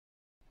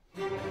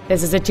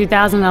This is a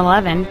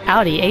 2011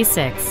 Audi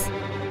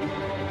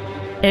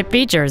A6. It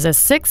features a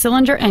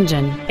 6-cylinder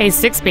engine, a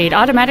 6-speed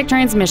automatic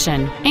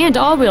transmission, and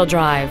all-wheel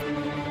drive.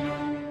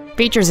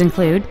 Features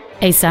include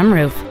a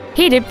sunroof,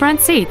 heated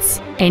front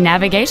seats, a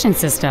navigation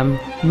system,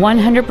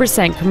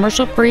 100%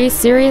 commercial-free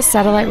Sirius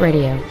satellite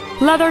radio,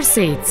 leather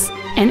seats,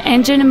 an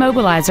engine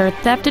immobilizer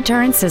theft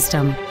deterrent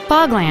system,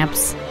 fog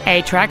lamps,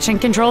 a traction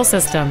control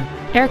system,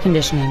 air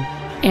conditioning,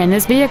 and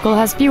this vehicle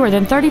has fewer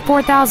than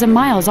 34,000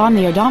 miles on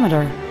the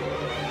odometer.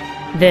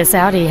 This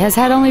Audi has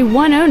had only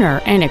one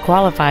owner and it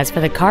qualifies for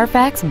the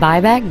Carfax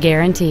buyback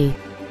guarantee.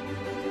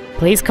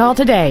 Please call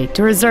today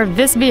to reserve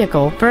this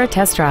vehicle for a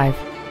test drive.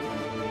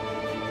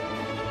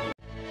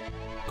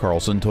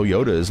 Carlson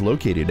Toyota is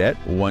located at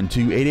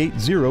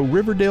 12880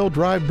 Riverdale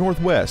Drive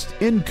Northwest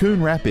in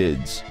Coon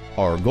Rapids.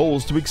 Our goal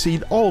is to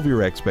exceed all of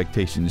your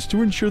expectations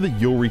to ensure that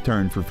you'll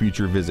return for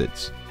future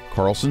visits.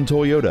 Carlson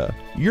Toyota,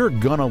 you're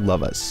gonna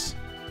love us.